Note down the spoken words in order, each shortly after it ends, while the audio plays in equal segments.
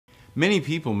Many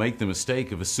people make the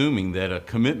mistake of assuming that a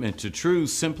commitment to truth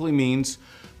simply means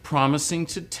promising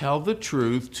to tell the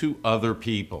truth to other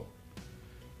people.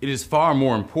 It is far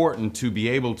more important to be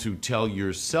able to tell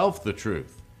yourself the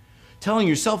truth. Telling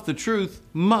yourself the truth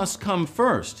must come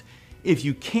first. If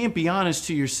you can't be honest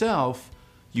to yourself,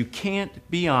 you can't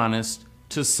be honest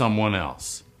to someone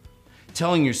else.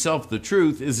 Telling yourself the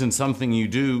truth isn't something you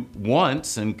do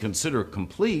once and consider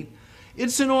complete.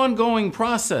 It's an ongoing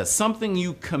process, something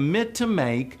you commit to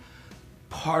make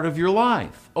part of your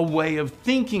life, a way of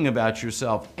thinking about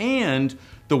yourself and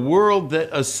the world that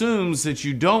assumes that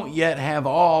you don't yet have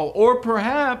all or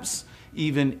perhaps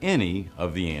even any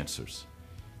of the answers.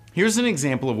 Here's an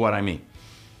example of what I mean.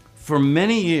 For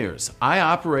many years, I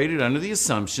operated under the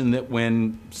assumption that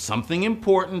when something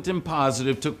important and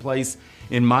positive took place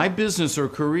in my business or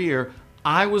career,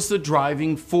 I was the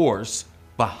driving force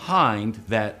behind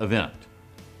that event.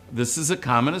 This is a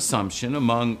common assumption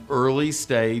among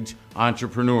early-stage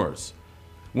entrepreneurs.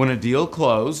 When a deal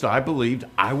closed, I believed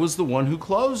I was the one who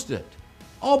closed it,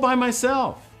 all by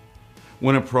myself.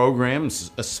 When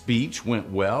a speech went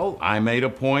well, I made a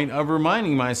point of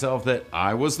reminding myself that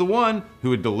I was the one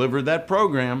who had delivered that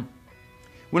program.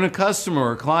 When a customer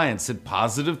or client said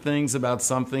positive things about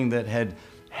something that had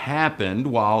happened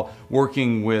while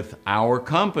working with our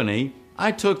company,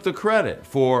 I took the credit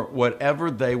for whatever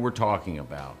they were talking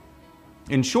about.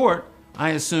 In short,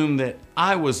 I assumed that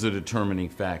I was the determining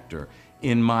factor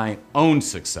in my own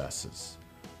successes.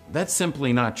 That's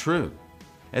simply not true.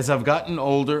 As I've gotten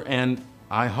older and,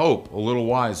 I hope, a little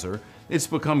wiser, it's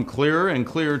become clearer and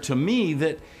clearer to me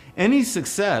that any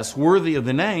success worthy of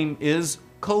the name is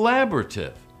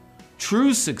collaborative.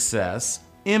 True success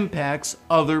impacts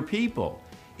other people.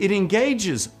 It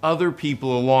engages other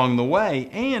people along the way,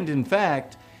 and in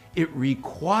fact, it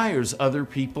requires other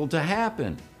people to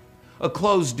happen. A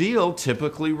closed deal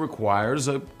typically requires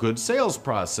a good sales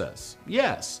process,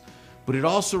 yes, but it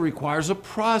also requires a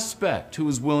prospect who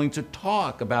is willing to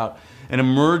talk about an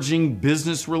emerging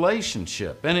business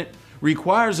relationship, and it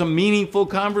requires a meaningful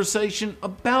conversation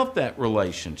about that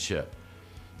relationship.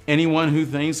 Anyone who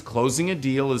thinks closing a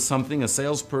deal is something a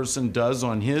salesperson does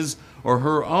on his or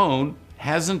her own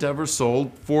hasn't ever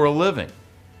sold for a living.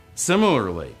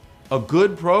 Similarly, a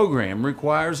good program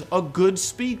requires a good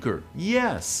speaker,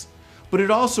 yes, but it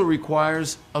also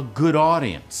requires a good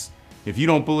audience. If you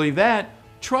don't believe that,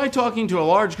 try talking to a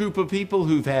large group of people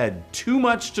who've had too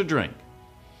much to drink.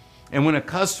 And when a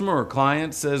customer or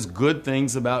client says good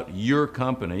things about your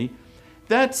company,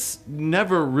 that's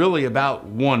never really about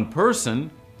one person,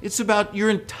 it's about your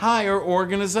entire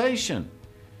organization.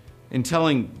 In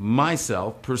telling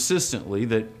myself persistently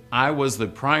that I was the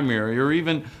primary or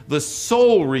even the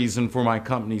sole reason for my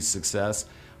company's success,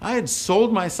 I had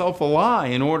sold myself a lie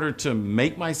in order to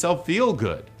make myself feel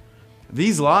good.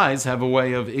 These lies have a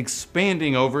way of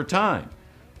expanding over time.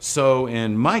 So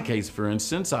in my case, for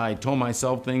instance, I told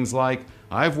myself things like,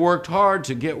 I've worked hard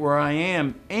to get where I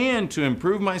am and to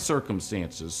improve my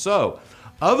circumstances. So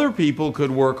other people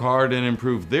could work hard and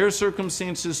improve their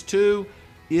circumstances too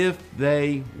if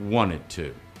they wanted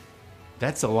to.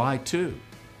 That's a lie too.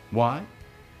 Why?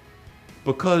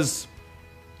 Because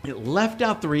it left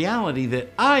out the reality that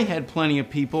I had plenty of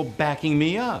people backing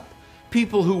me up.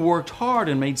 People who worked hard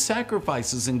and made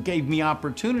sacrifices and gave me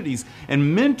opportunities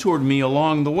and mentored me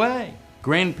along the way.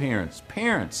 Grandparents,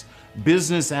 parents,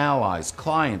 business allies,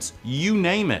 clients, you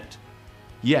name it.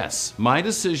 Yes, my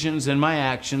decisions and my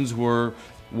actions were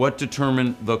what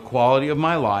determined the quality of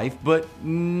my life, but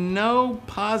no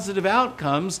positive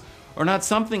outcomes are not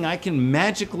something I can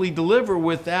magically deliver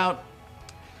without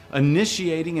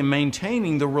initiating and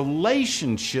maintaining the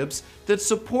relationships that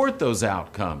support those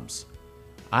outcomes.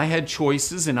 I had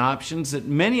choices and options that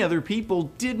many other people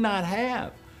did not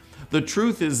have. The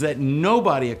truth is that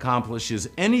nobody accomplishes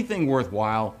anything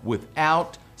worthwhile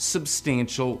without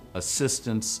substantial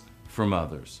assistance from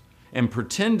others. And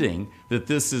pretending that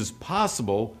this is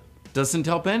possible doesn't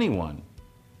help anyone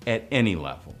at any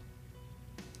level.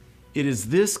 It is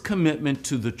this commitment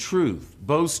to the truth,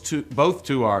 both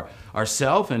to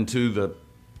ourselves and to the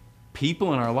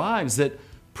people in our lives, that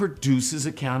produces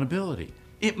accountability.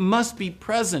 It must be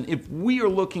present if we are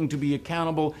looking to be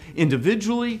accountable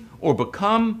individually or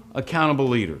become accountable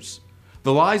leaders.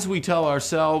 The lies we tell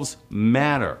ourselves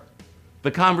matter.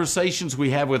 The conversations we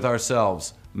have with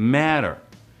ourselves matter.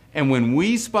 And when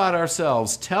we spot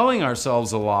ourselves telling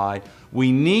ourselves a lie,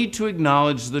 we need to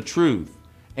acknowledge the truth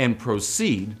and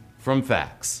proceed from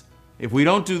facts. If we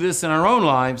don't do this in our own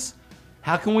lives,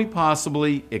 how can we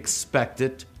possibly expect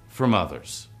it from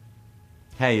others?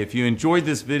 Hey, if you enjoyed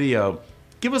this video,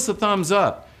 give us a thumbs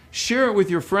up. share it with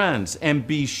your friends, and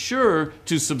be sure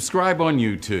to subscribe on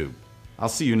YouTube. I'll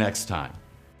see you next time.